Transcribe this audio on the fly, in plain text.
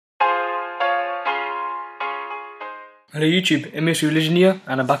Hello YouTube, MS Religion here,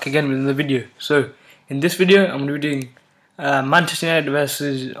 and I'm back again with another video. So, in this video, I'm going to be doing Manchester United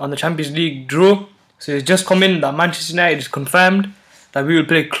versus on the Champions League draw. So it's just come in that Manchester United is confirmed that we will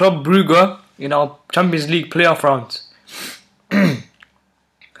play Club Brugge in our Champions League playoff rounds.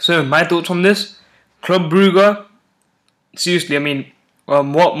 So my thoughts on this: Club Brugge. Seriously, I mean,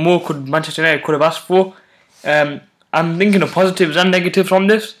 what more could Manchester United could have asked for? I'm thinking of positives and negatives from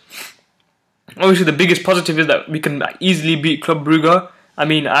this. Obviously, the biggest positive is that we can easily beat Club Brugge. I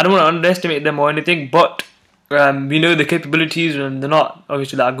mean, I don't want to underestimate them or anything, but we know the capabilities and they're not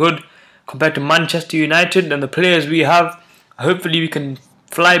obviously that good compared to Manchester United and the players we have. Hopefully, we can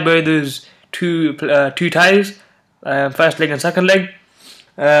fly by those two ties, first leg and second leg.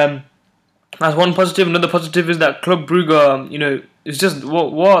 That's one positive. Another positive is that Club Brugge, it's just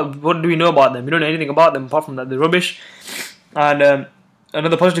what do we know about them? We don't know anything about them apart from that they're rubbish. And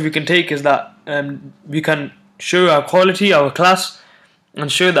another positive we can take is that we can show our quality, our class,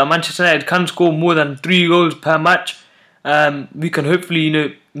 and show that Manchester United can score more than 3 goals per match. We can hopefully,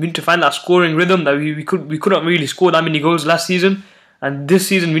 we need to find that scoring rhythm that we couldn't really score that many goals last season, and this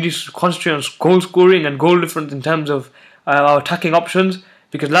season we need to concentrate on goal scoring and goal difference in terms of our attacking options.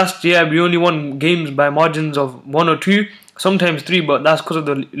 Because last year we only won games by margins of 1 or 2, sometimes 3, but that's because of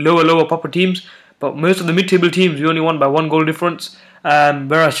the lower proper teams. But most of the mid-table teams we only won by 1 goal difference.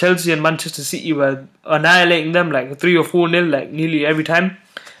 Whereas Chelsea and Manchester City were annihilating them like 3 or 4-0 like nearly every time,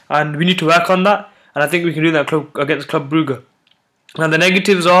 and we need to work on that, and I think we can do that against Club Brugge. Now the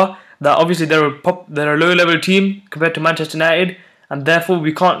negatives are that obviously they're a low level team compared to Manchester United, and therefore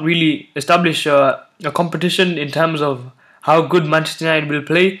we can't really establish a competition in terms of how good Manchester United will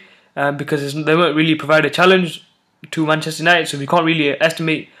play, because they won't really provide a challenge to Manchester United, so we can't really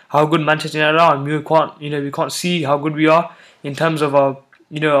estimate how good Manchester United are, and we can't see how good we are in terms of our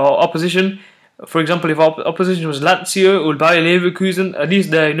opposition. For example, if our opposition was Lazio or Bayer Leverkusen, at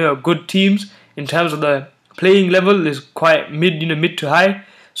least they're good teams in terms of the playing level is quite mid to high.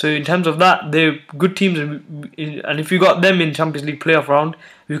 So in terms of that, they're good teams, and if we got them in Champions League playoff round,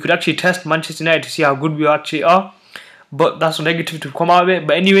 we could actually test Manchester United to see how good we actually are. But that's a negative to come out of it.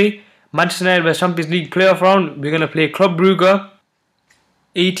 But anyway, Manchester United vs Champions League playoff round, we're gonna play Club Brugge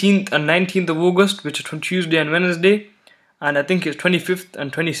 18th and 19th of August, which is on Tuesday and Wednesday. And I think it's 25th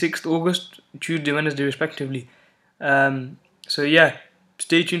and 26th August, Tuesday, Wednesday respectively. So yeah,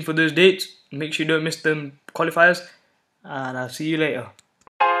 stay tuned for those dates. Make sure you don't miss them qualifiers, and I'll see you later.